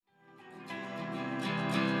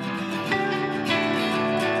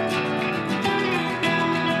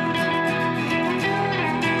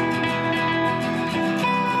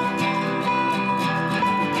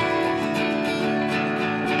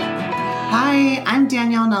Hi, I'm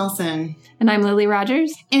Danielle Nelson. And I'm Lily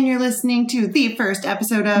Rogers. And you're listening to the first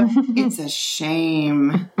episode of It's a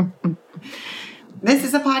Shame. This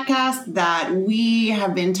is a podcast that we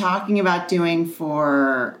have been talking about doing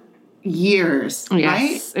for years, right?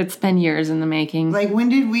 Yes, it's been years in the making. Like, when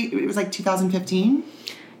did we, it was like 2015?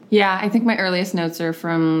 Yeah, I think my earliest notes are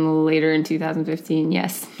from later in 2015,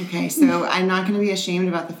 yes. Okay, so I'm not going to be ashamed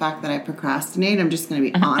about the fact that I procrastinate. I'm just going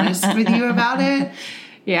to be honest with you about it.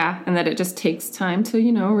 Yeah, and that it just takes time to,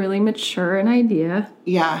 really mature an idea.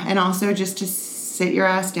 Yeah, and also just to sit your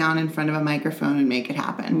ass down in front of a microphone and make it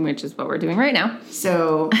happen. Which is what we're doing right now.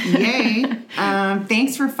 So, yay.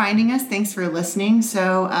 Thanks for finding us. Thanks for listening.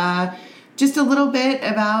 So, just a little bit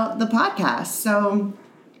about the podcast. So,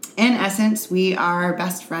 in essence, we are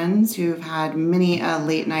best friends who've had many a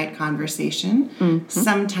late night conversation,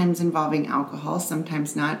 sometimes involving alcohol,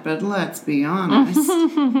 sometimes not, but let's be honest,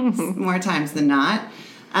 more times than not.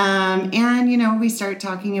 And, we start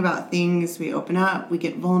talking about things, we open up, we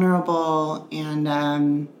get vulnerable,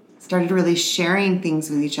 and started really sharing things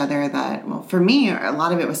with each other that, well, for me, a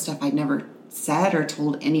lot of it was stuff I'd never said or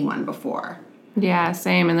told anyone before. Yeah,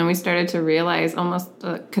 same. And then we started to realize almost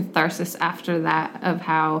a catharsis after that of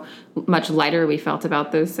how much lighter we felt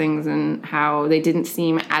about those things and how they didn't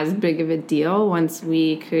seem as big of a deal once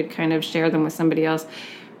we could kind of share them with somebody else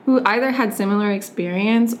who either had similar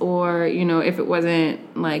experience or, if it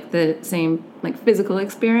wasn't like the same like physical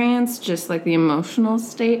experience, just like the emotional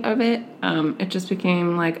state of it, it just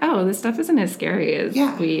became like, oh, this stuff isn't as scary as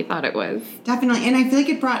we thought it was. Definitely. And I feel like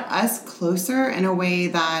it brought us closer in a way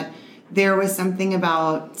that there was something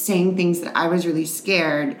about saying things that I was really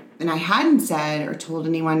scared and I hadn't said or told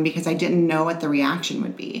anyone because I didn't know what the reaction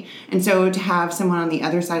would be. And so to have someone on the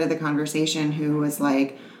other side of the conversation who was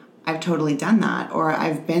like, I've totally done that, or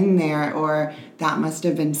I've been there, or that must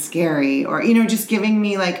have been scary, or, just giving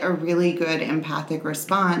me like a really good empathic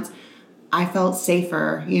response, I felt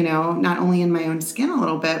safer, not only in my own skin a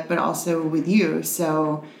little bit, but also with you.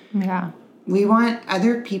 So yeah. We want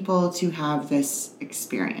other people to have this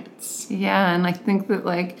experience. Yeah, and I think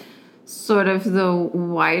that, sort of the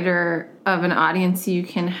wider of an audience you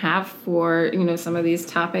can have for, some of these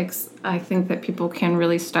topics, I think that people can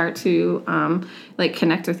really start to,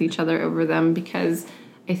 connect with each other over them, because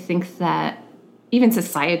I think that even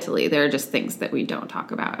societally, there are just things that we don't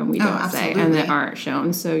talk about and we don't say and that aren't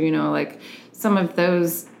shown. So, some of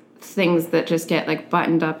those things that just get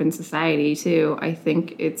buttoned up in society too, I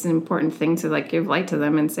think it's an important thing to give light to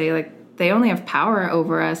them and say they only have power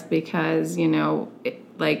over us because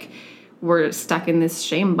we're stuck in this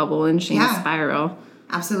shame bubble and shame spiral.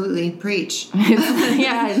 Absolutely. Preach.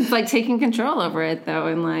 It's taking control over it though,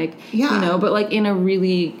 and but in a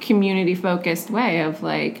really community focused way of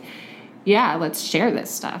let's share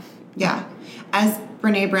this stuff. Yeah. As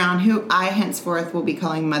Brene Brown, who I henceforth will be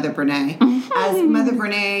calling Mother Brene, as Mother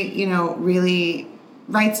Brene, really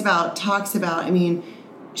talks about,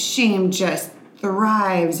 shame just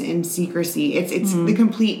thrives in secrecy. It's the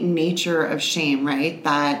complete nature of shame, right?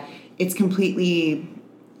 That it's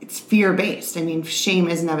fear-based. Shame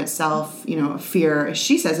is in of itself, a fear, as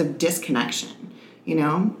she says, of disconnection,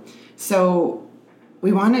 So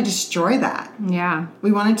we want to destroy that. Yeah.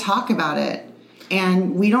 We want to talk about it.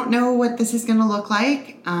 And we don't know what this is going to look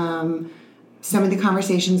like. Some of the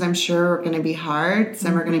conversations, I'm sure, are going to be hard.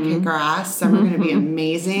 Some are going to kick our ass. Some are going to be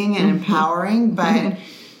amazing and empowering. But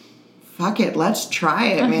fuck it, let's try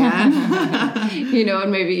it, man.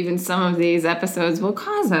 And maybe even some of these episodes will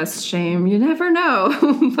cause us shame. You never know.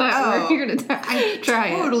 But we're here to try it.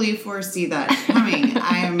 I totally foresee that coming.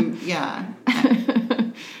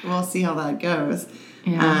 We'll see how that goes.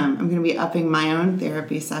 Yeah. I'm going to be upping my own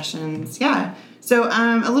therapy sessions. Yeah. So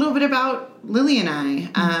a little bit about Lily and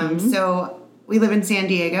I. So we live in San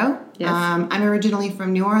Diego. Yes. I'm originally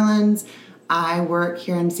from New Orleans. I work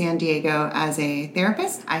here in San Diego as a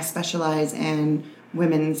therapist. I specialize in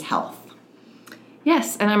women's health.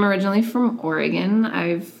 Yes, and I'm originally from Oregon.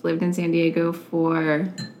 I've lived in San Diego for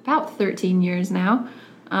about 13 years now.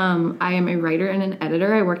 I am a writer and an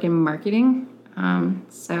editor. I work in marketing.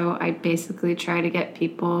 So I basically try to get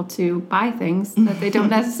people to buy things that they don't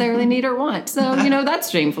necessarily need or want. So, that's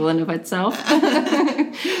shameful in of itself.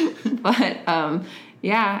 But, I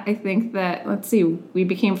think that, let's see, we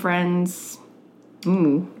became friends.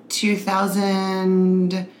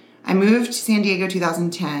 2000, I moved to San Diego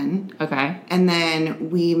 2010. Okay. And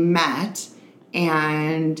then we met,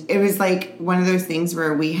 and it was one of those things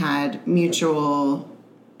where we had mutual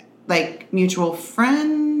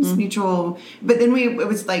friends, but then it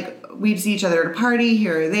was we'd see each other at a party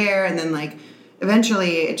here or there, and then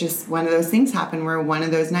eventually it just, one of those things happened where one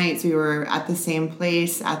of those nights we were at the same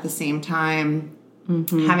place at the same time,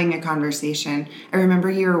 having a conversation. I remember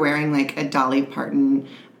you were wearing like a Dolly Parton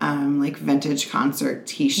like vintage concert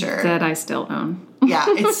t-shirt that I still own. Yeah,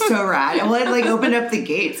 it's so rad. Well, it like opened up the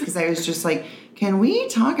gates because I was just like, can we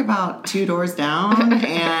talk about Two Doors Down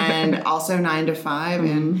and also 9 to 5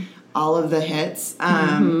 and all of the hits?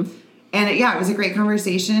 And it was a great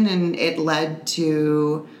conversation, and it led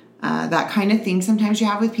to that kind of thing sometimes you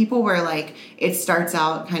have with people where like it starts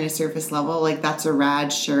out kind of surface level, like that's a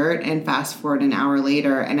rad shirt, and fast forward an hour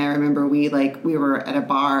later, and I remember we were at a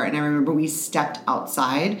bar, and I remember we stepped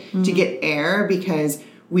outside to get air because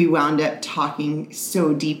we wound up talking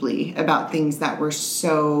so deeply about things that were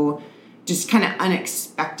so just kind of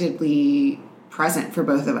unexpectedly present for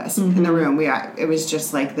both of us in the room. It was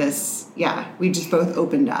just like this, we just both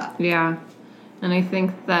opened up. Yeah. And I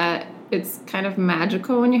think that it's kind of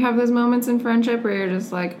magical when you have those moments in friendship where you're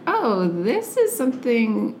just like, oh, this is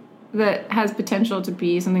something that has potential to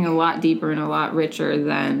be something a lot deeper and a lot richer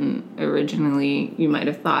than originally you might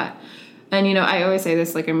have thought. And, I always say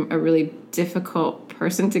this, like, I'm a really difficult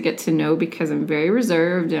person to get to know because I'm very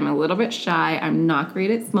reserved. I'm a little bit shy. I'm not great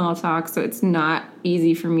at small talk. So it's not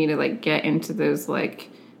easy for me to, like, get into those, like,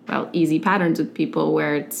 easy patterns with people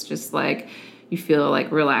where it's just, like, you feel, like,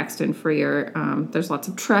 relaxed and freer. There's lots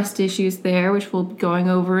of trust issues there, which we'll be going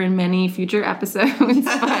over in many future episodes.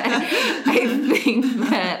 But I think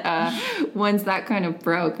that once that kind of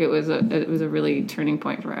broke, it was a really turning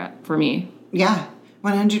point for me. Yeah.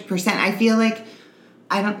 100%. I feel like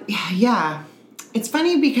it's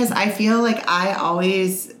funny because I feel like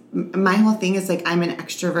my whole thing is like I'm an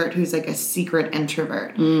extrovert who's like a secret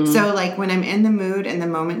introvert. So like when I'm in the mood and the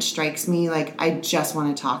moment strikes me, like I just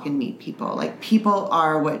want to talk and meet people. Like people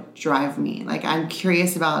are what drive me. Like I'm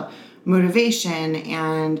curious about motivation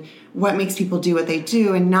and what makes people do what they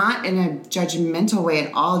do, and not in a judgmental way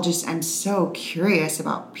at all. Just I'm so curious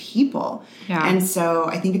about people. Yeah. And so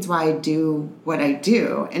I think it's why I do what I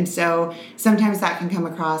do. And so sometimes that can come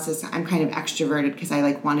across as I'm kind of extroverted because I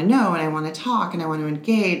like want to know and I want to talk and I want to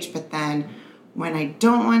engage. But then when I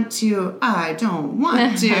don't want to, I don't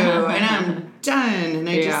want to, and I'm done. And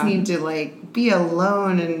I just need to like be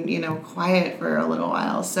alone and, quiet for a little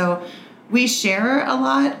while. So we share a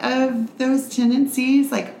lot of those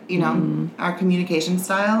tendencies, like, our communication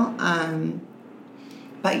style.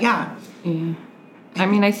 But yeah. I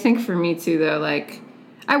mean, I think for me too, though, like,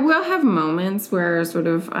 I will have moments where sort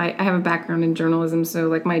of I have a background in journalism, so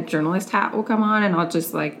like my journalist hat will come on and I'll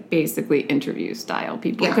just like basically interview style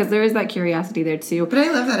people because there is that curiosity there too. But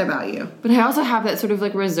I love that about you. But I also have that sort of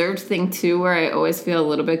like reserved thing too where I always feel a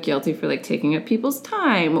little bit guilty for like taking up people's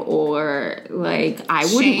time, or like I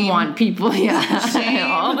wouldn't want people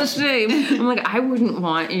all the shame. I'm like, I wouldn't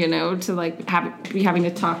want, to like be having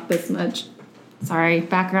to talk this much. Sorry,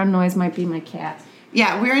 background noise might be my cat.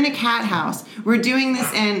 Yeah, we're in a cat house. We're doing this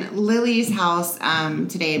in Lily's house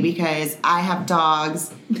today because I have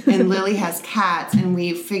dogs and Lily has cats, and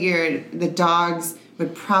we figured the dogs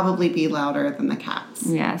would probably be louder than the cats.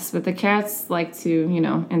 Yes, but the cats like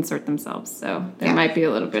to, insert themselves, so there might be a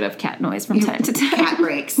little bit of cat noise from time to time. Cat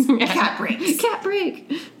breaks. Cat breaks. Cat break.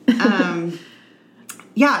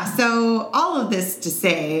 So all of this to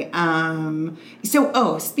say,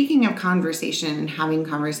 speaking of conversation and having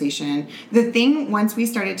conversation, the thing, once we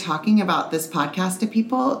started talking about this podcast to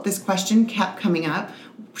people, this question kept coming up,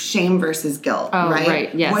 shame versus guilt, right?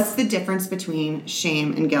 Right, yes. What's the difference between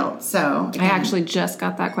shame and guilt? So again, I actually just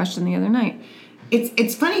got that question the other night.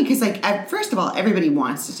 It's funny because, like, first of all, everybody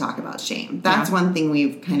wants to talk about shame. That's one thing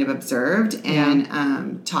we've kind of observed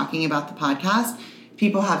in talking about the podcast.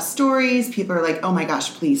 People have stories. People are like, oh my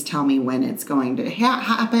gosh, please tell me when it's going to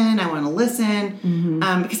happen. I want to listen.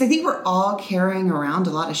 Because I think we're all carrying around a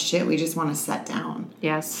lot of shit we just want to set down.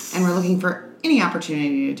 Yes. And we're looking for any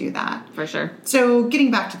opportunity to do that. For sure. So getting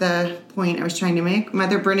back to the point I was trying to make,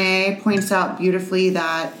 Mother Brene points out beautifully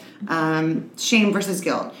that shame versus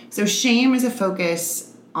guilt. So shame is a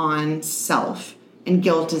focus on self, and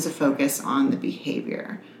guilt is a focus on the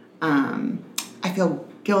behavior. I feel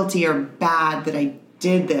guilty or bad that I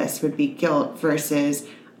did this would be guilt, versus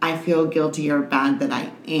I feel guilty or bad that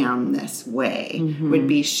I am this way would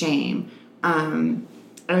be shame.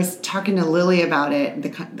 I was talking to Lily about it,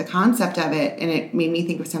 the concept of it, and it made me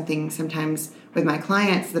think of something sometimes with my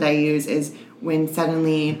clients that I use is when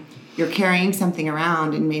suddenly you're carrying something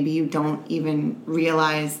around and maybe you don't even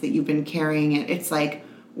realize that you've been carrying it. It's like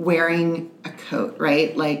wearing a coat,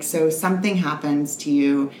 right? Like, so something happens to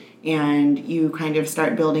you and you kind of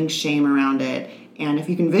start building shame around it. And if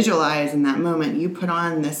you can visualize in that moment, you put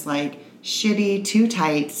on this like shitty, too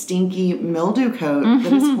tight, stinky mildew coat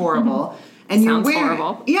that is horrible. And Sounds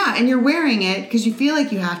horrible. Yeah, and you're wearing it because you feel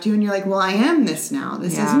like you have to, and you're like, well, I am this now.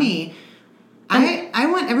 This is me. I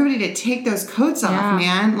want everybody to take those coats off,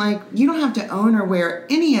 man. Like, you don't have to own or wear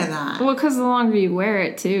any of that. Well, because the longer you wear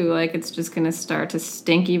it, too, like, it's just going to start to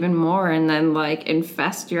stink even more and then, like,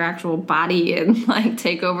 infest your actual body and, like,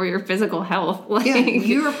 take over your physical health. Like, yeah,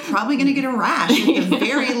 you're probably going to get a rash at the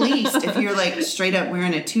very least if you're, like, straight up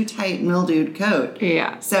wearing a too tight, mildewed coat.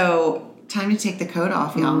 Yeah. So, time to take the coat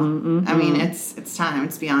off, y'all. Mm-hmm. I mean, it's time.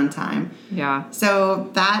 It's beyond time. Yeah. So,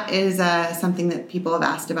 that is something that people have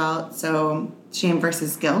asked about. So, shame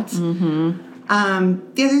versus guilt.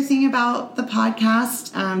 Mm-hmm. The other thing about the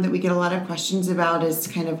podcast that we get a lot of questions about is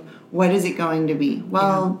kind of, what is it going to be?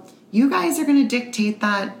 Well, you guys are going to dictate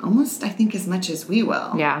that almost, I think, as much as we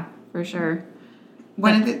will. Yeah, for sure. Go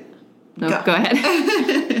ahead.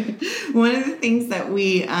 One of the things that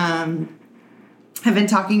we have been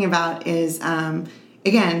talking about is,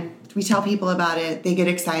 again, we tell people about it, they get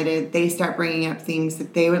excited, they start bringing up things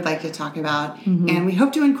that they would like to talk about, and we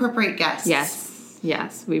hope to incorporate guests.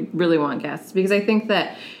 Yes, we really want guests because I think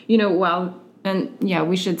that,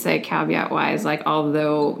 we should say caveat-wise, like,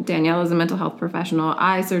 although Danielle is a mental health professional,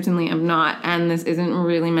 I certainly am not, and this isn't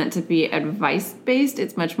really meant to be advice-based.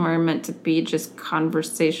 It's much more meant to be just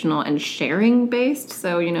conversational and sharing-based,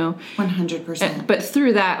 so, 100%. But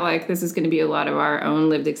through that, like, this is going to be a lot of our own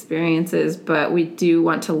lived experiences, but we do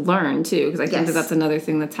want to learn, too, because I think that that's another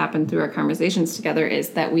thing that's happened through our conversations together is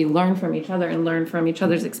that we learn from each other and learn from each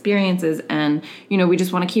other's experiences, and, we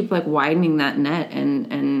just want to keep, like, widening that net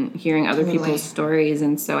and hearing other people's stories,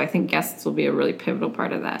 and so I think guests will be a really pivotal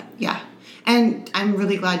part of that. Yeah. And I'm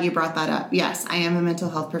really glad you brought that up. Yes, I am a mental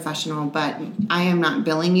health professional, but I am not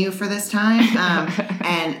billing you for this time.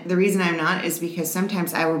 And the reason I'm not is because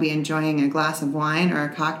sometimes I will be enjoying a glass of wine or a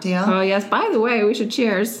cocktail. Oh, yes. By the way, we should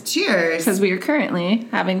cheers. Cheers. Because we are currently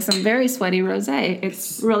having some very sweaty rosé.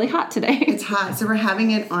 It's really hot today. It's hot. So we're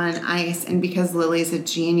having it on ice. And because Lily's a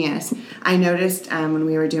genius, I noticed when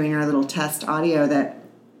we were doing our little test audio that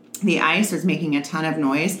the ice was making a ton of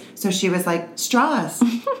noise. So she was like, straws.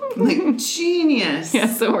 I'm like, genius. Yeah,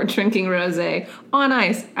 so we're drinking rosé on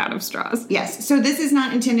ice out of straws. Yes. So this is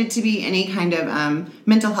not intended to be any kind of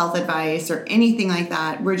mental health advice or anything like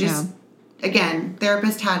that. We're just, again,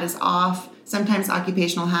 therapist hat is off. Sometimes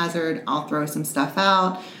occupational hazard. I'll throw some stuff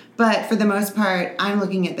out. But for the most part, I'm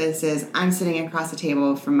looking at this as I'm sitting across the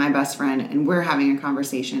table from my best friend and we're having a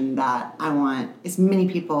conversation that I want as many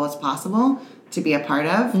people as possible to be a part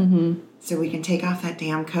of, so we can take off that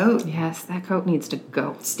damn coat. Yes, that coat needs to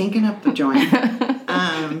go. Stinking up the joint.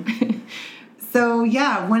 So,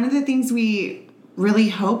 one of the things we really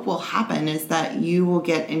hope will happen is that you will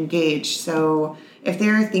get engaged. So, if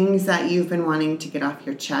there are things that you've been wanting to get off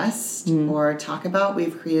your chest or talk about,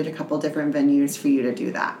 we've created a couple different venues for you to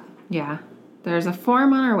do that. Yeah. There's a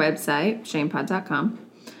form on our website, shamepod.com.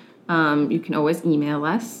 You can always email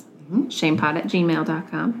us,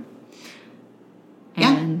 shamepod@gmail.com.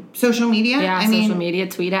 And social media. Social media.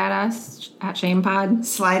 Tweet at us at ShamePod.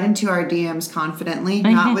 Slide into our DMs confidently,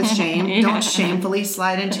 not with shame. Don't shamefully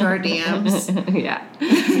slide into our DMs.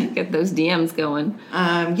 Get those DMs going.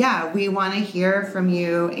 We want to hear from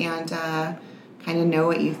you and kind of know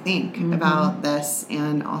what you think about this.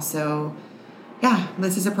 And also,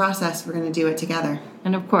 this is a process. We're going to do it together.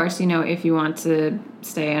 And of course, if you want to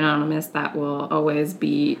stay anonymous, that will always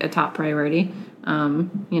be a top priority.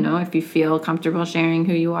 If you feel comfortable sharing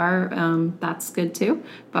who you are, that's good too.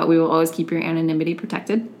 But we will always keep your anonymity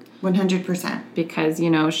protected. 100%. Because,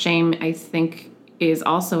 shame, I think, is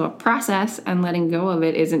also a process, and letting go of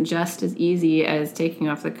it isn't just as easy as taking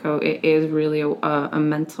off the coat. It is really a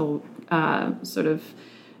mental sort of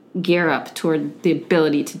gear up toward the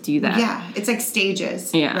ability to do that. Yeah, it's like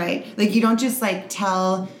stages, right? Like you don't just like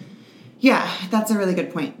tell, that's a really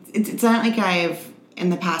good point. It's not like I've, in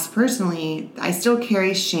the past personally, I still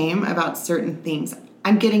carry shame about certain things.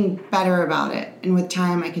 I'm getting better about it. And with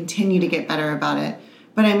time, I continue to get better about it.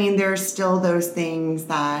 But I mean, there are still those things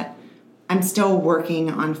that I'm still working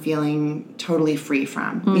on feeling totally free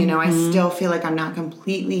from. I still feel like I'm not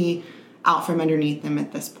completely out from underneath them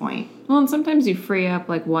at this point. Well, and sometimes you free up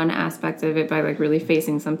like one aspect of it by like really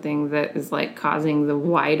facing something that is like causing the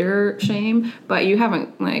wider shame, but you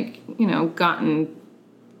haven't gotten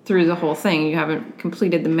through the whole thing. You haven't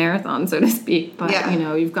completed the marathon, so to speak, but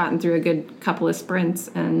you've gotten through a good couple of sprints,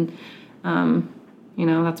 and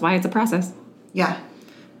that's why it's a process. Yeah.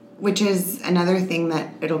 Which is another thing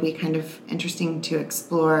that it'll be kind of interesting to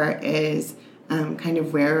explore is kind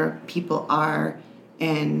of where people are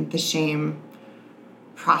in the shame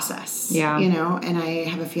process. Yeah. You know, and I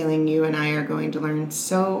have a feeling you and I are going to learn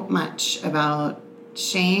so much about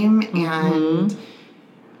shame and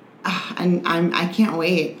I can't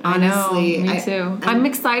wait. Honestly, I know, me too. I'm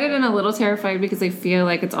excited and a little terrified because I feel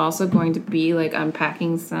like it's also going to be like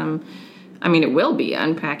unpacking some. I mean, it will be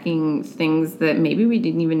unpacking things that maybe we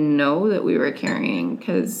didn't even know that we were carrying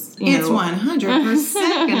because it's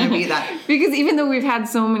 100% going to be that. Because even though we've had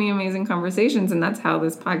so many amazing conversations and that's how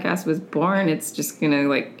this podcast was born, it's just going to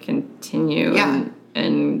like continue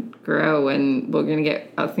and grow and we're going to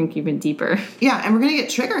get, I think, even deeper. Yeah, and we're going to get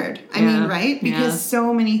triggered. I mean, right? Because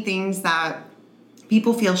so many things that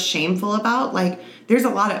people feel shameful about, like there's a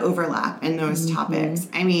lot of overlap in those topics.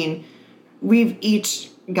 I mean, we've each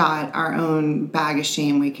got our own bag of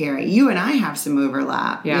shame we carry. You and I have some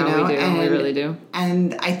overlap. Yeah, you know? We do. We really do.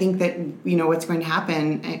 And I think that, what's going to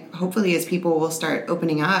happen, hopefully, is people will start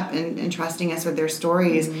opening up and trusting us with their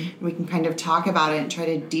stories. And we can kind of talk about it and try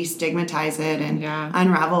to destigmatize it and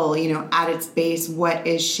unravel, at its base, what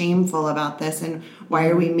is shameful about this and why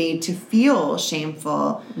are we made to feel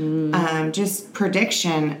shameful? Just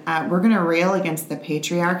prediction. We're going to rail against the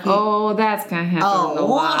patriarchy. Oh, that's going to happen a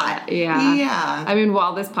lot. Yeah. Yeah. I mean,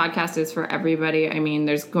 while this podcast is for everybody, I mean,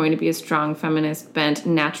 there's going to be a strong feminist bent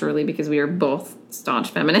naturally because we are both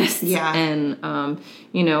staunch feminists. Yeah. And,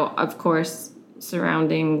 of course,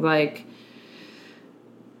 surrounding like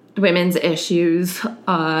women's issues,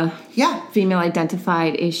 female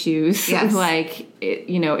identified issues. Yes. Like,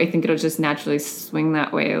 I think it'll just naturally swing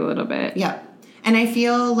that way a little bit. Yeah. And I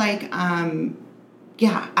feel like, I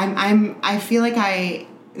feel like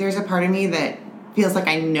there's a part of me that feels like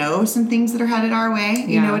I know some things that are headed our way.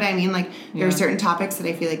 You know what I mean? Like there are certain topics that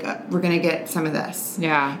I feel like we're going to get some of this.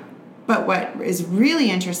 Yeah. But what is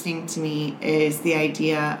really interesting to me is the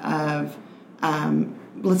idea of,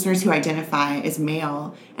 listeners who identify as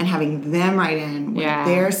male and having them write in with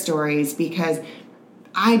their stories, because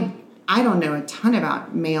I don't know a ton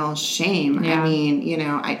about male shame. I mean,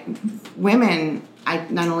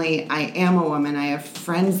 not only I am a woman, I have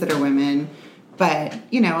friends that are women, but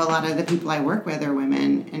a lot of the people I work with are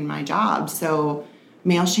women in my job. So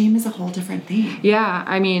male shame is a whole different thing. Yeah,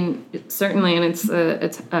 I mean, certainly, and it's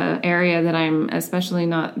a area that I'm especially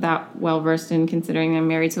not that well versed in, considering I'm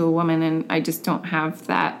married to a woman, and I just don't have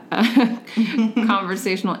that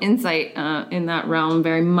conversational insight in that realm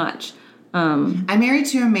very much. I'm married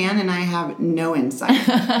to a man, and I have no insight.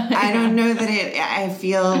 I don't know that I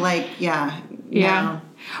feel like, no.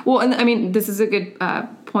 Well, and I mean, this is a good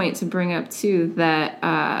point to bring up too. That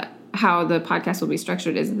how the podcast will be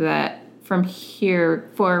structured is that from here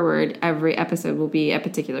forward, every episode will be a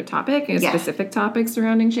particular topic, a specific topic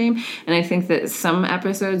surrounding shame. And I think that some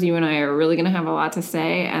episodes you and I are really going to have a lot to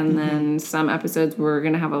say, and then some episodes we're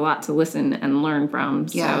going to have a lot to listen and learn from.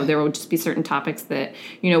 So there will just be certain topics that,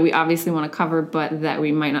 we obviously want to cover, but that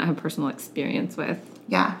we might not have personal experience with.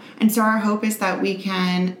 Yeah. And so our hope is that we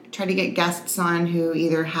can try to get guests on who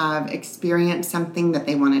either have experienced something that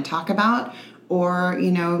they want to talk about, or,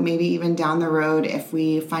 maybe even down the road, if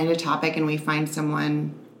we find a topic and we find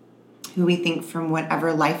someone who we think from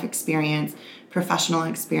whatever life experience, professional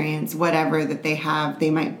experience, whatever that they have, they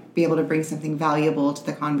might be able to bring something valuable to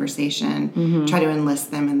the conversation, try to enlist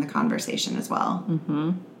them in the conversation as well.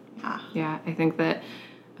 Yeah, I think that,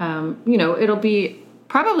 it'll be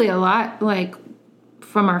probably a lot like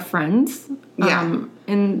from our friends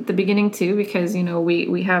in the beginning too, because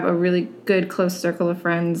we have a really good close circle of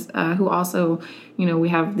friends who also we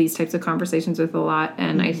have these types of conversations with a lot,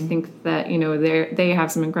 and I think that they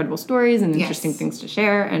have some incredible stories and interesting things to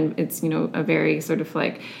share, and it's a very sort of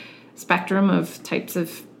like spectrum of types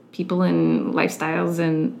of people and lifestyles,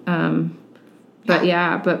 and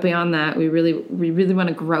but beyond that, we really want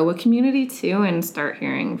to grow a community too and start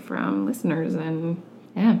hearing from listeners, and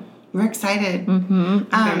we're excited. I'm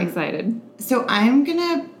very excited. So I'm going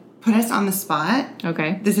to put us on the spot.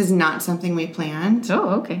 Okay. This is not something we planned.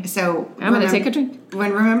 Oh, okay. So I'm going to take a drink.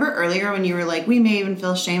 Remember earlier when you were like, we may even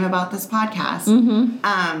feel shame about this podcast.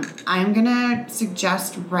 I'm going to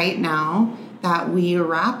suggest right now that we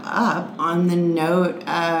wrap up on the note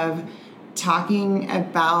of talking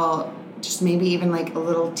about just maybe even like a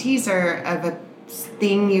little teaser of a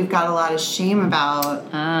thing you've got a lot of shame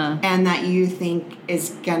about and that you think is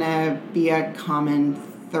gonna be a common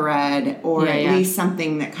thread or at least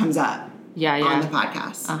something that comes up on the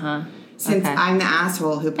podcast. Since I'm the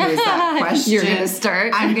asshole who posed that question, you're gonna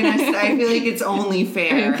start. I feel like it's only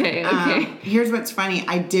fair. Okay. Here's what's funny.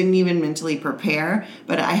 I didn't even mentally prepare,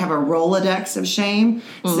 but I have a Rolodex of shame.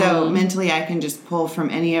 So mentally I can just pull from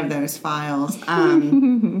any of those files.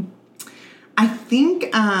 I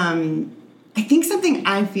think something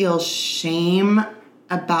I feel shame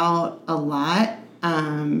about a lot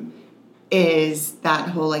is that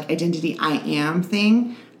whole like identity I am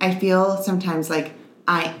thing. I feel sometimes like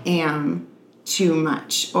I am too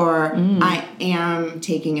much, or I am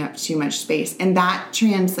taking up too much space. And that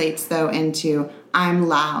translates though into I'm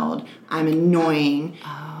loud, I'm annoying,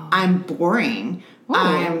 I'm boring,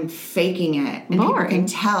 I'm faking it. And people can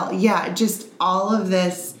tell. Yeah, just all of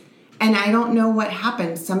this. And I don't know what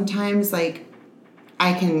happens. Sometimes like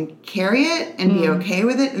I can carry it and be okay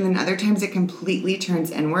with it. And then other times it completely turns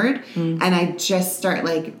inward. And I just start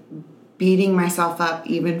like beating myself up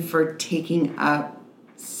even for taking up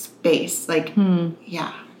space. Like,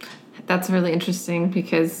 yeah. That's really interesting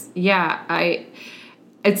because,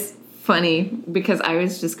 it's funny because I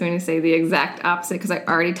was just going to say the exact opposite because I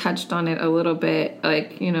already touched on it a little bit,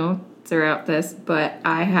 like, throughout this, but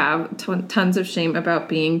I have tons of shame about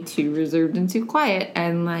being too reserved and too quiet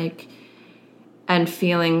and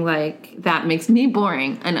feeling like that makes me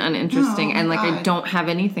boring and uninteresting and God. I don't have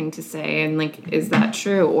anything to say and is that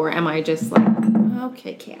true? Or am I just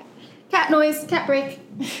okay, cat noise, cat break.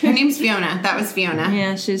 Her name's Fiona. That was Fiona.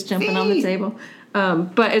 Yeah, she's jumping on the table.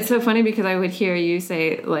 But it's so funny because I would hear you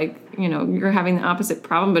say you're having the opposite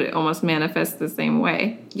problem, but it almost manifests the same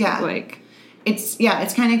way. Yeah. It's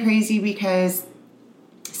kind of crazy because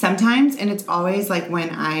sometimes, and it's always when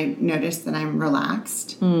I notice that I'm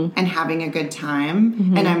relaxed and having a good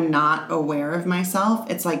time and I'm not aware of myself,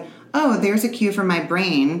 it's there's a cue from my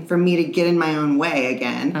brain for me to get in my own way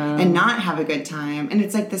again and not have a good time. And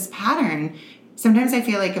it's this pattern. Sometimes I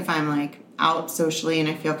feel like if I'm out socially and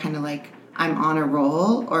I feel kind of I'm on a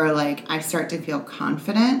roll or I start to feel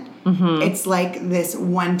confident, it's this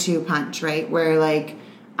 1-2 punch, right? Where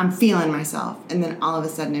I'm feeling myself and then all of a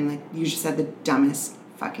sudden I'm you just said the dumbest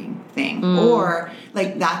fucking thing. Or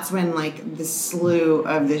that's when the slew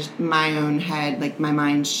of my own head, my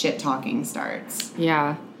mind shit talking starts.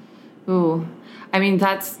 Yeah. Ooh. I mean,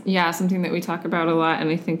 that's, something that we talk about a lot. And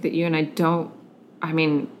I think that you and I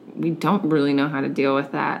we don't really know how to deal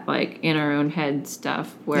with that, in our own head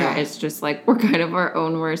stuff where it's just we're kind of our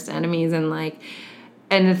own worst enemies. And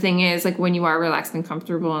and the thing is, when you are relaxed and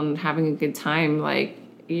comfortable and having a good time,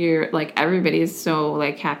 you're everybody is so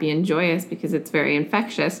happy and joyous because it's very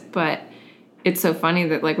infectious. But it's so funny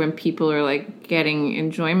that when people are getting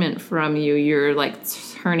enjoyment from you, you're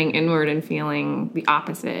turning inward and feeling the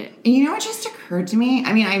opposite. And what just occurred to me?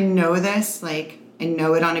 I mean, I know this, I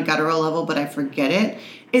know it on a guttural level, but I forget it.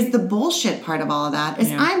 Is the bullshit part of all of that is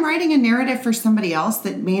I'm writing a narrative for somebody else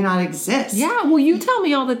that may not exist. Yeah, well, you tell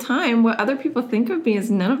me all the time what other people think of me is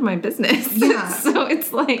none of my business. Yeah. So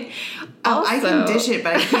it's I can dish it,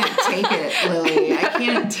 but I can't take it, Lily. I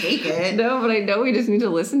can't take it. No, but I know we just need to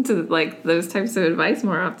listen to those types of advice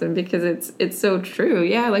more often because it's so true.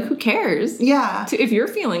 Yeah, who cares? Yeah. If you're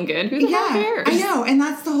feeling good, who the hell cares? I know, and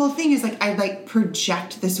that's the whole thing is I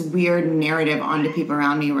project this weird narrative onto people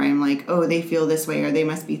around me where I'm oh, they feel this way or they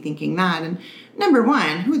must be thinking that. And number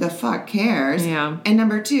one, who the fuck cares? Yeah. And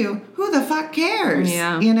number two, who the fuck cares?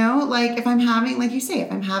 Yeah. If I'm having, like you say,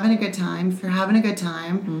 if I'm having a good time, if you're having a good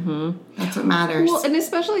time, that's what matters. Well, and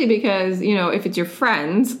especially because, if it's your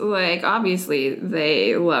friends, obviously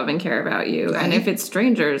they love and care about you. Right. And if it's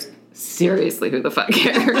strangers, seriously, who the fuck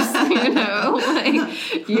cares?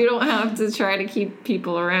 You don't have to try to keep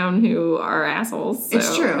people around who are assholes. So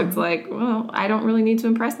it's true. It's well, I don't really need to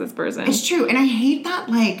impress this person. It's true. And I hate that,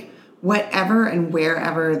 whatever and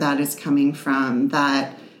wherever that is coming from,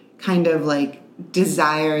 that kind of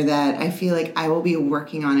desire that I feel I will be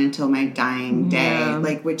working on until my dying day,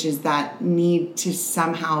 which is that need to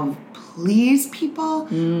somehow please people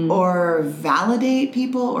or validate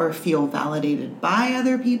people or feel validated by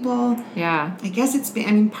other people. Yeah. I guess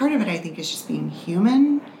part of it I think is just being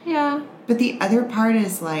human. Yeah. But the other part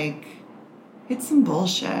is it's some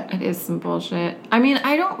bullshit. It is some bullshit.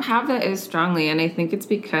 I don't have that as strongly, and I think it's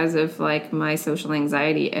because of my social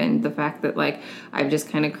anxiety and the fact that I've just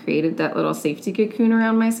kind of created that little safety cocoon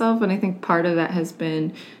around myself, and I think part of that has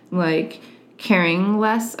been caring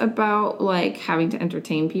less about having to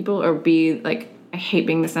entertain people or be I hate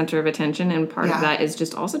being the center of attention, and part of that is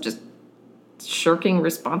just also just shirking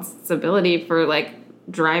responsibility for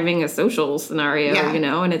driving a social scenario,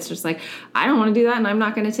 and it's just I don't want to do that and I'm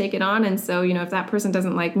not going to take it on. And so, if that person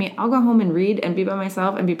doesn't like me, I'll go home and read and be by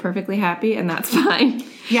myself and be perfectly happy, and that's fine.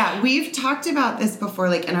 Yeah, we've talked about this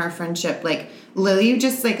before, in our friendship, Lily,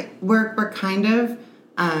 just we're kind of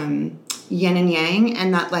yin and yang,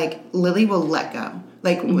 and that Lily will let go.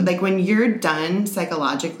 Like when you're done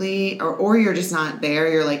psychologically or you're just not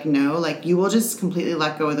there, you're like, no, like you will just completely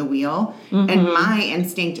let go of the wheel. And my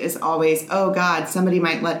instinct is always, oh God, somebody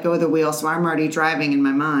might let go of the wheel. So I'm already driving in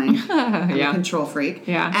my mind. I'm a control freak.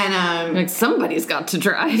 Yeah. And, like somebody's got to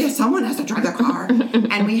drive. yeah, someone has to drive the car.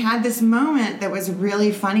 And we had this moment that was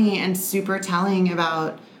really funny and super telling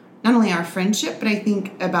about not only our friendship, but I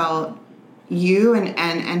think about you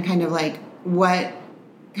and kind of like what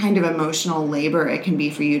kind of emotional labor it can be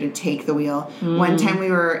for you to take the wheel. One time we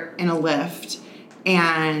were in a lift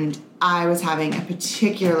and I was having a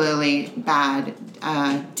particularly bad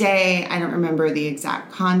day. I don't remember the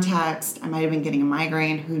exact context. I might have been getting a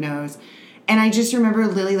migraine, who knows. And I just remember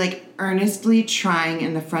Lily like earnestly trying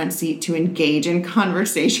in the front seat to engage in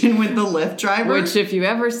conversation with the Lyft driver. Which, if you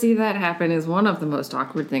ever see that happen, is one of the most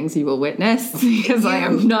awkward things you will witness, because I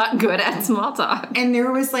am not good at small talk. And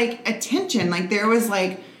there was like a tension, like there was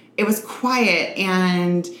like, it was quiet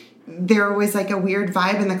and there was like a weird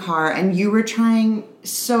vibe in the car, and you were trying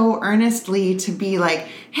so earnestly to be like,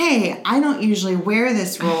 hey, I don't usually wear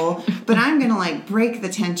this role, but I'm going to like break the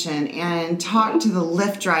tension and talk to the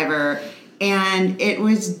Lyft driver. And it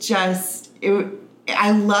was just, I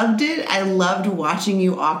loved it. I loved watching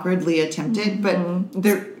you awkwardly attempt it, but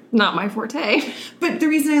not my forte. But the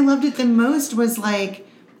reason I loved it the most was like,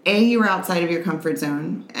 you were outside of your comfort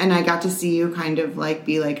zone, and I got to see you kind of like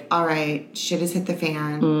be like, all right, shit has hit the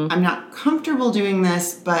fan. I'm not comfortable doing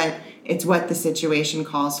this, but it's what the situation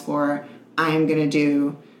calls for. I'm going to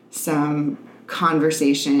do some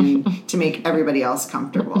conversation to make everybody else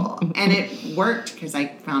comfortable. And it worked because I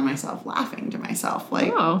found myself laughing to myself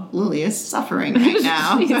like, Lily is suffering right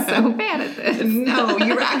now. She's so bad at this. No,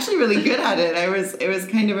 you were actually really good at it. It was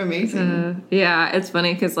kind of amazing. Yeah, it's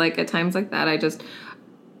funny because like at times like that,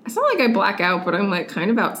 it's not like I black out, but I'm like kind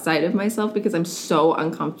of outside of myself because I'm so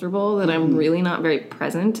uncomfortable that I'm really not very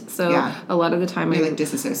present. So a lot of the time You're like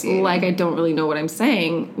disassociated. Like I don't really know what I'm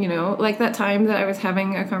saying, you know? Like that time that I was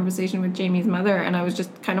having a conversation with Jamie's mother and I was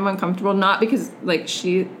just kind of uncomfortable, not because like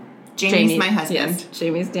Jamie's my husband. Yes,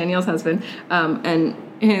 Jamie's Danielle's husband. And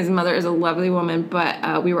his mother is a lovely woman,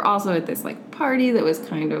 but we were also at this like party that was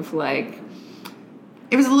kind of like,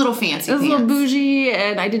 it was a little fancy. It was a little bougie,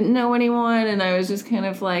 and I didn't know anyone, and I was just kind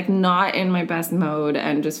of like not in my best mode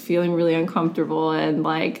and just feeling really uncomfortable. And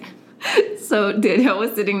like, so Danielle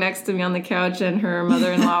was sitting next to me on the couch, and her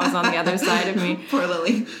mother-in-law was on the other side of me. Poor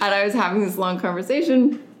Lily. And I was having this long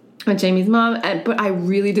conversation with Jamie's mom, but I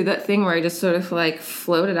really did that thing where I just sort of like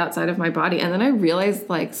floated outside of my body, and then I realized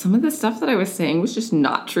like some of the stuff that I was saying was just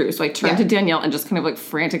not true. So I turned to Danielle and just kind of like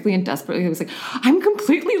frantically and desperately I was like, I'm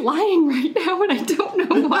completely lying right now and I don't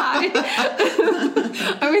know why.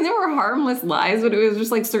 I mean, there were harmless lies, but it was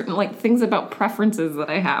just like certain like things about preferences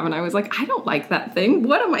that I have, and I was like, I don't like that thing.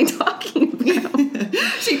 What am I talking about?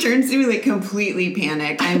 She turns to me like completely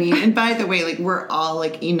panicked. I mean, and by the way, like we're all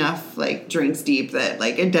like enough like drinks deep that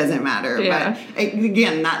like it doesn't matter. Yeah. But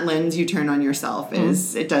again, that lens you turn on yourself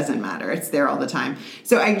is it doesn't matter. It's there all the time.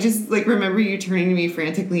 So I just like remember you turning to me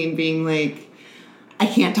frantically and being like, I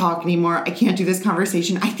can't talk anymore. I can't do this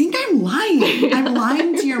conversation. I think I'm lying. I'm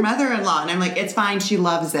lying to your mother-in-law. And I'm like, it's fine. She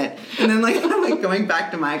loves it. And then like I'm like going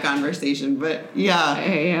back to my conversation. But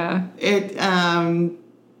yeah.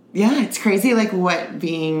 It's crazy like what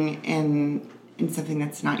being in something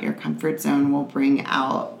that's not your comfort zone will bring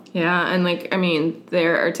out. Yeah, and like, I mean,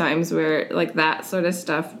 there are times where like that sort of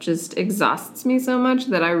stuff just exhausts me so much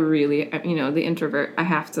that I really, you know, the introvert, I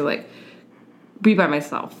have to like be by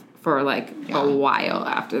myself for like a while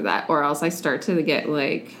after that, or else I start to get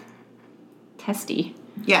like testy.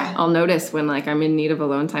 Yeah. I'll notice when like I'm in need of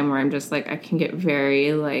alone time where I'm just like, I can get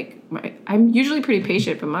very like, I'm usually pretty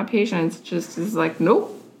patient, but my patience just is like,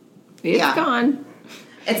 nope, it's gone.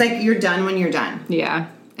 It's like you're done when you're done. Yeah.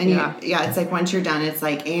 And it's like once you're done, it's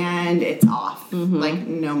like, and it's off. Like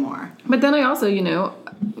no more. But then I also, you know,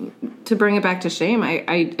 to bring it back to shame,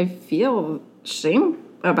 I feel shame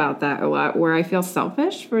about that a lot, where I feel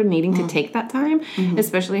selfish for needing to take that time,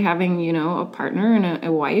 especially having, you know, a partner and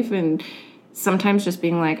a wife, and sometimes just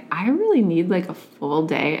being like, I really need like a full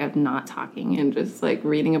day of not talking and just like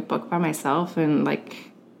reading a book by myself, and like,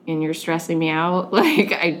 and you're stressing me out.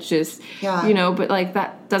 Like I just, you know, but like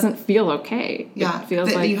that doesn't feel okay. Yeah. It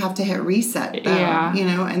feels like you have to hit reset though, you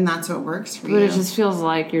know, and that's what works for you. But it just feels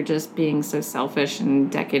like you're just being so selfish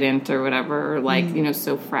and decadent or whatever, or like, you know,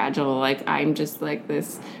 so fragile. Like I'm just like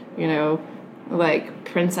this, you know, like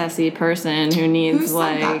princessy person who needs Who said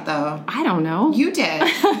like that, though? I don't know. You did.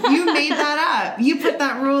 You made that up. You put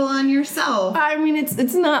that rule on yourself. I mean,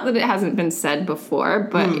 it's not that it hasn't been said before,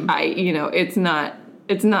 but I, you know, it's not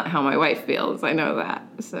it's not how my wife feels. I know that.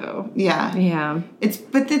 So yeah.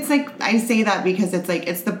 But it's like, I say that because it's like,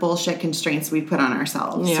 it's the bullshit constraints we put on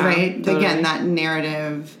ourselves, right? Totally. Again, that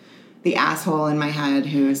narrative, the asshole in my head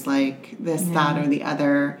who's like this, that, or the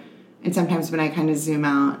other. And sometimes when I kind of zoom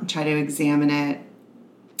out and try to examine it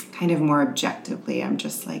kind of more objectively, I'm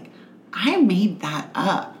just like, I made that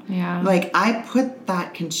up. Yeah. Like, I put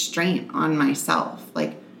that constraint on myself.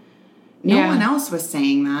 Like, no one else was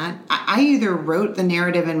saying that. I either wrote the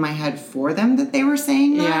narrative in my head for them that they were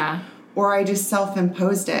saying that, or I just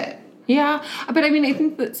self-imposed it. Yeah. But, I mean, I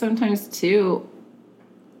think that sometimes, too,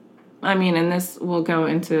 I mean, and this will go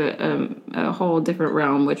into a whole different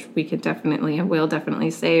realm, which we could definitely and will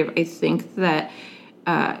definitely save. I think that,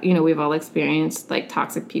 we've all experienced, like,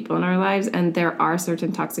 toxic people in our lives, and there are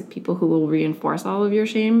certain toxic people who will reinforce all of your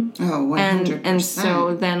shame. Oh, 100%. And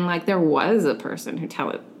so then, like, there was a person who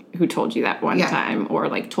told you that one time, or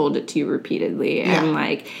like told it to you repeatedly, and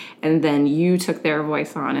like, and then you took their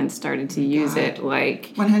voice on and started to use it,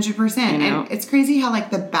 like 100%. And it's crazy how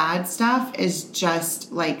like the bad stuff is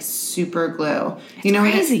just like super glue. It's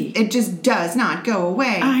crazy. It just does not go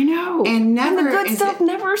away. I know. And the good stuff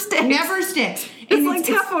never sticks. Never sticks. It's like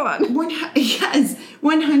Teflon. Yes,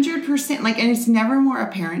 100%. Like, and it's never more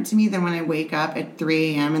apparent to me than when I wake up at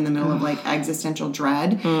 3 a.m. in the middle of like existential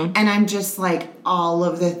dread, and I'm just like, all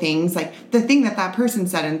of the things, like the thing that person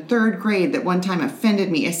said in 3rd grade that one time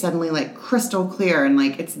offended me is suddenly like crystal clear, and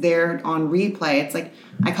like it's there on replay. It's like,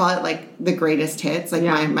 I call it like the greatest hits, like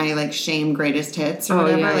my like shame greatest hits or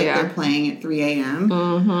whatever. They're playing at 3 a.m.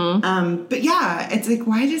 But yeah, it's like,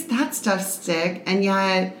 why does that stuff stick? And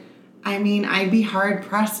yet, I mean, I'd be hard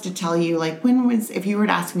pressed to tell you, like, if you were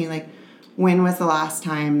to ask me, like, when was the last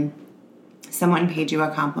time someone paid you a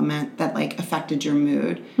compliment that, like, affected your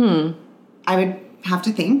mood? I would have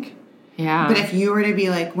to think. Yeah. But if you were to be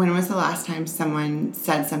like, when was the last time someone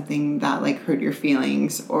said something that, like, hurt your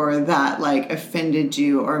feelings or that, like, offended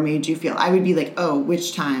you or made you feel, I would be like, oh,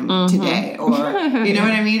 which time? Today? Or, you know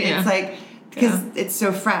what I mean? It's like, because it's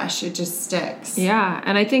so fresh, it just sticks. Yeah.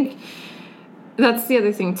 And I think that's the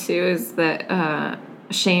other thing, too, is that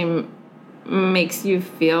shame makes you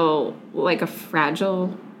feel like a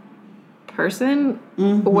fragile person,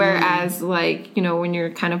 whereas, like, when you're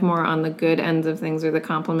kind of more on the good ends of things or the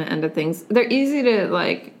compliment end of things, they're easy to,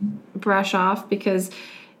 like, brush off because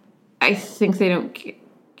I think they don't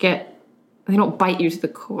bite you to the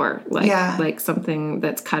core like something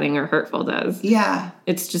that's cutting or hurtful does. Yeah.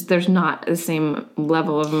 It's just there's not the same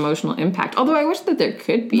level of emotional impact. Although I wish that there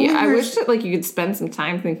could be. I wish that, like, you could spend some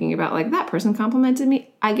time thinking about, like, that person complimented me.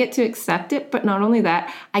 I get to accept it, but not only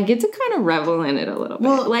that, I get to kind of revel in it a little bit.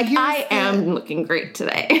 Well, like, I am looking great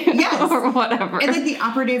today. Yes. Or whatever. And, like, the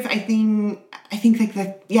operative, I think,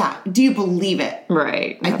 like, do you believe it?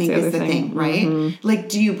 Right. I think is the thing, right? Like,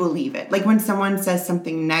 do you believe it? Like, when someone says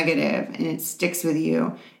something negative and it sticks with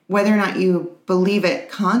you, whether or not you believe it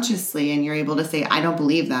consciously and you're able to say, I don't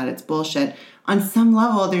believe that, it's bullshit, on some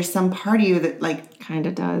level, there's some part of you that, like, kind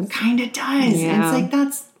of does. Yeah. And it's like,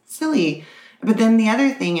 that's silly. But then the other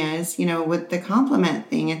thing is, with the compliment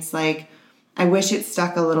thing, it's like, I wish it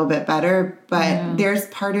stuck a little bit better, but there's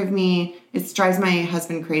part of me, it drives my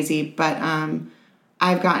husband crazy, but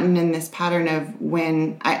I've gotten in this pattern of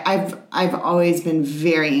when I've always been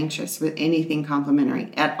very anxious with anything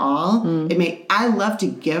complimentary at all. I love to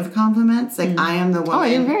give compliments. Like, I am the woman. Oh,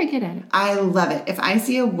 you're very good at it. I love it. If I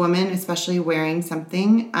see a woman, especially wearing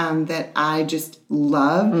something that I just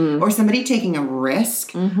love, or somebody taking a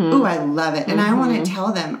risk, ooh, I love it. And I want to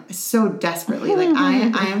tell them so desperately. Like,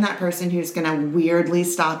 I am that person who's going to weirdly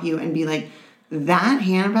stop you and be like, that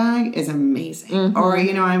handbag is amazing. Or,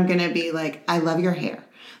 I'm going to be like, I love your hair.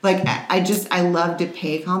 Like, I love to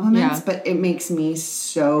pay compliments, but it makes me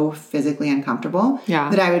so physically uncomfortable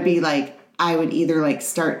that I would be like, I would either like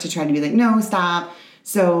start to try to be like, no, stop.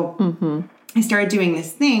 So I started doing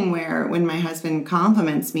this thing where when my husband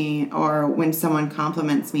compliments me or when someone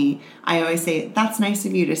compliments me, I always say, that's nice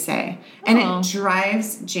of you to say. And it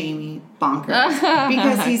drives Jamie bonkers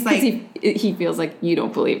because he's like, he feels like you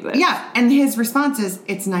don't believe this. Yeah. And his response is,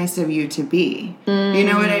 it's nice of you to be. You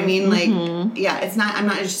know what I mean? Like, I'm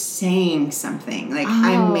not just saying something. Like,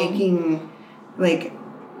 I'm making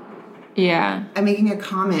I'm making a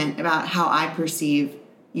comment about how I perceive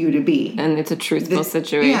you to be. And it's a truthful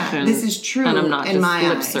situation. Yeah, this is true. And I'm not in just my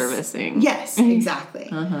lip eyes. servicing. Yes, exactly.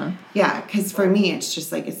 Yeah, because for me, it's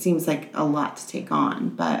just like, it seems like a lot to take on.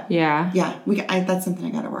 But yeah, that's something I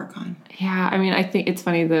got to work on. Yeah, I mean, I think it's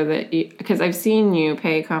funny though that because I've seen you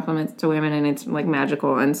pay compliments to women and it's like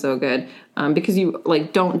magical and so good because you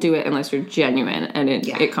like don't do it unless you're genuine and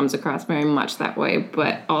it comes across very much that way.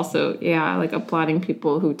 But also, like applauding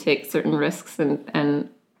people who take certain risks and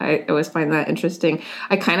I always find that interesting.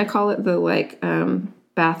 I kind of call it the like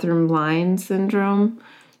bathroom line syndrome.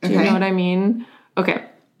 Do you know what I mean? Okay,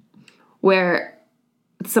 where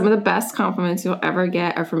some of the best compliments you'll ever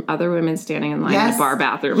get are from other women standing in line in a bar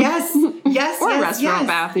bathroom. Yes. Or a restaurant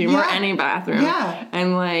bathroom or any bathroom. Yeah.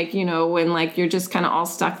 And like, when like you're just kind of all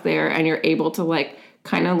stuck there and you're able to like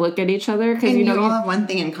kind of look at each other. Because you all have one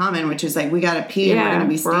thing in common, which is like, we got to pee and we're going to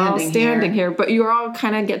be standing here. But you all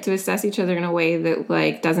kind of get to assess each other in a way that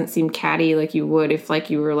like doesn't seem catty like you would if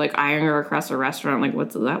like you were like eyeing her across a restaurant. Like,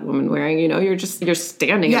 what's that woman wearing? You're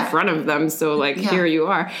standing in front of them. So like, here you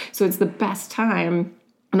are. So it's the best time.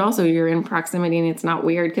 And also you're in proximity and it's not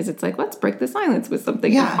weird because it's like, let's break the silence with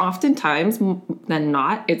something. Yeah. And oftentimes than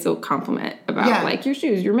not, it's a compliment about like your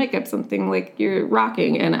shoes, your makeup, something like you're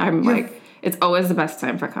rocking. And I'm like, it's always the best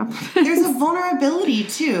time for compliments. There's a vulnerability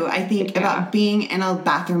too, I think, about being in a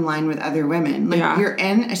bathroom line with other women. Like you're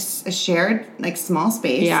in a shared like small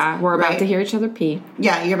space. Yeah, we're about to hear each other pee.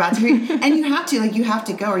 Yeah, you're about to hear, and you have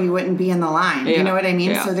to go or you wouldn't be in the line. You know what I mean?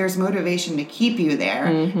 Yeah. So there's motivation to keep you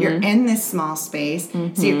there. You're in this small space,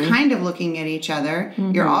 so you're kind of looking at each other.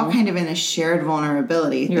 You're all kind of in a shared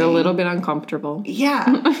vulnerability thing. You're a little bit uncomfortable.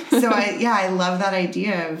 Yeah. So I love that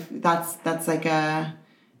idea of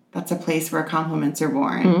that's a place where compliments are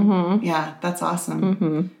born. Yeah, that's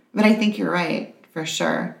awesome. But I think you're right, for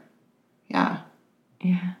sure. Yeah.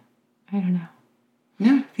 Yeah. I don't know.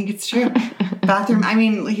 No, I think it's true. Bathroom, I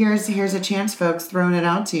mean, here's a chance, folks, throwing it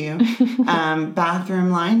out to you. Bathroom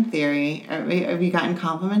line theory. Have you gotten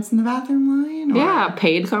compliments in the bathroom line? Or? Yeah,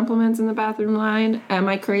 paid compliments in the bathroom line. Am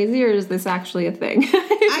I crazy or is this actually a thing?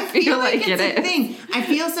 I feel like it's a thing. I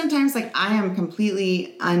feel sometimes like I am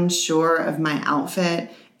completely unsure of my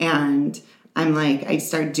outfit. And I'm like, I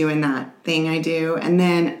start doing that thing I do. And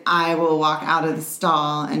then I will walk out of the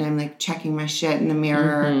stall and I'm like checking my shit in the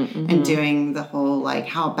mirror and doing the whole like,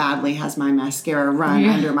 how badly has my mascara run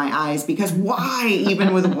under my eyes? Because why,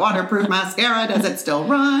 even with waterproof mascara, does it still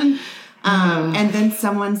run? And then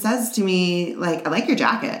someone says to me, like, I like your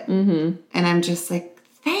jacket. And I'm just like,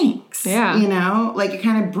 thanks. Yeah. Like it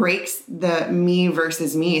kind of breaks the me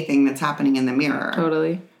versus me thing that's happening in the mirror.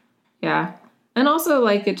 Totally. Yeah. And also,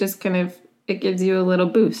 like, it just kind of, it gives you a little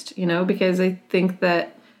boost, because I think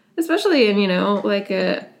that, especially in, like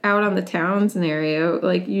a out on the town scenario,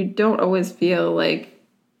 like, you don't always feel like,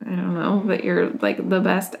 I don't know, that you're, like, the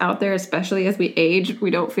best out there, especially as we age. We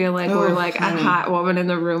don't feel like we're, like, a hot woman in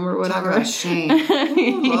the room or whatever. Talk about shame.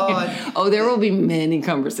 Lord. Oh, there will be many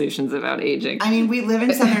conversations about aging. I mean, we live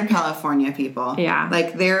in Southern California, people. Yeah.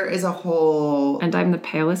 Like, there is a whole... And I'm the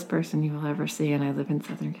palest person you will ever see, and I live in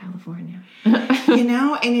Southern California.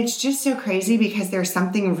 And it's just so crazy because there's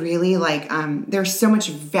something really, like, there's so much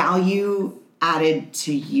value added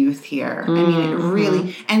to youth here. I mean, it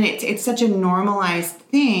really, and it's such a normalized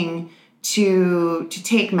thing to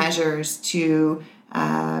take measures to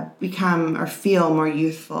become or feel more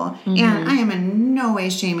youthful. And I am in no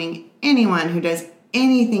way shaming anyone who does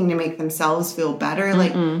anything to make themselves feel better.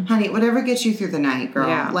 Like, honey, whatever gets you through the night, girl.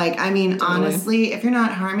 Yeah. Like, I mean, totally. Honestly, if you're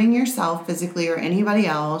not harming yourself physically or anybody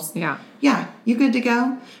else, yeah, you good to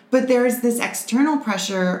go. But there's this external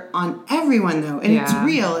pressure on everyone, though, and it's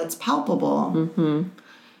real, it's palpable.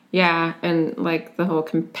 Yeah, and like the whole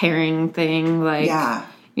comparing thing, like,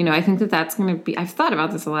 I think that's going to be, I've thought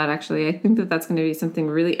about this a lot, actually. I think that's going to be something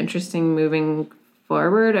really interesting moving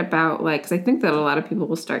forward about, like, because I think that a lot of people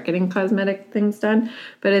will start getting cosmetic things done,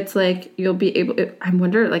 but it's like, you'll be able, I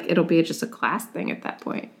wonder, like, it'll be just a class thing at that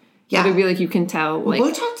point. Yeah. It'll be like, you can tell, like...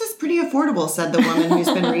 Botox is pretty affordable, said the woman who's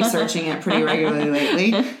been researching it pretty regularly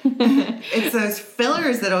lately. It's those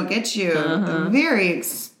fillers that'll get you very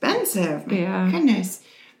expensive. My goodness.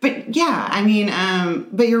 But yeah, I mean,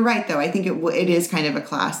 but you're right, though. I think it is kind of a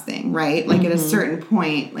class thing, right? Like at a certain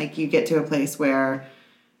point, like you get to a place where,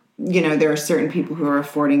 there are certain people who are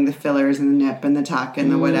affording the fillers and the nip and the tuck and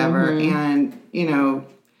the whatever. And,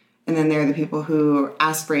 and then there are the people who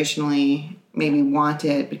aspirationally maybe want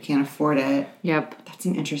it but can't afford it. Yep. That's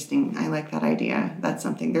an interesting, I like that idea. That's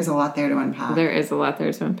something, there's a lot there to unpack. There is a lot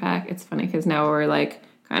there to unpack. It's funny because now we're like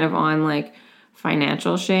kind of on like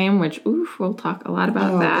financial shame, which, oof, we'll talk a lot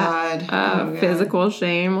about that. God. Physical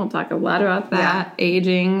shame, we'll talk a lot about that. Yeah.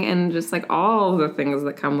 Aging, and just like all the things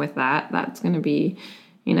that come with that. That's going to be,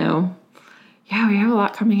 we have a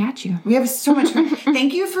lot coming at you. We have so much fun.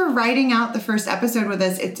 Thank you for writing out the first episode with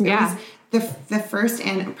us. It was the first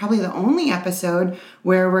and probably the only episode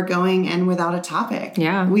where we're going in without a topic.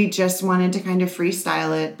 Yeah. We just wanted to kind of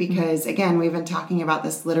freestyle it because, again, we've been talking about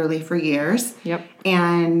this literally for years. Yep.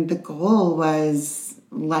 And the goal was,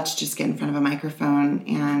 let's just get in front of a microphone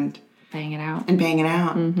and bang it out.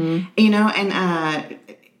 Mm-hmm. And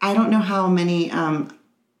I don't know how many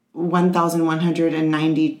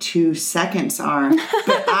 1,192 seconds are,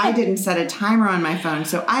 but I didn't set a timer on my phone,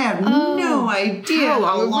 so I have no idea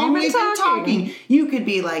how long we've been talking. You could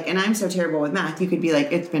be like, and I'm so terrible with math, you could be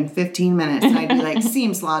like, it's been 15 minutes, and I'd be like,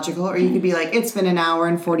 seems logical, or you could be like, it's been an hour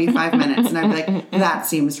and 45 minutes, and I'd be like, that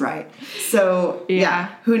seems right. So,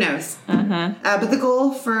 yeah who knows? But the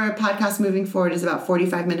goal for a podcast moving forward is about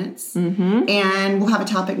 45 minutes, and we'll have a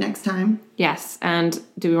topic next time. Yes, and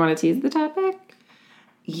do we want to tease the topic?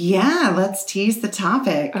 Yeah, let's tease the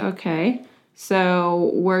topic. Okay.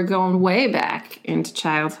 So we're going way back into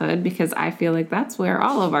childhood because I feel like that's where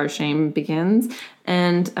all of our shame begins.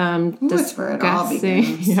 And that's where it all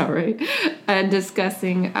begins. Yeah, right.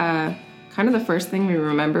 Discussing kind of the first thing we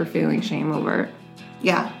remember feeling shame over.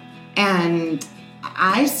 Yeah. And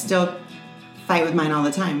I still fight with mine all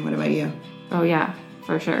the time. What about you? Oh, yeah,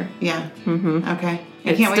 for sure. Yeah. Mm-hmm. Okay.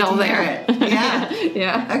 It's can't still wait to there. Hear it. Yeah.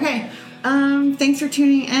 Yeah. Okay. Thanks for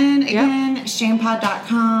tuning in again. Yep.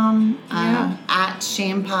 Shamepod.com, at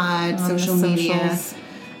Shamepod, social media.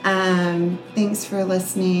 Thanks for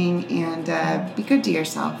listening, and be good to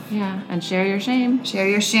yourself. Yeah, and share your shame. Share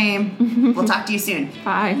your shame. We'll talk to you soon.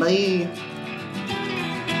 Bye. Bye.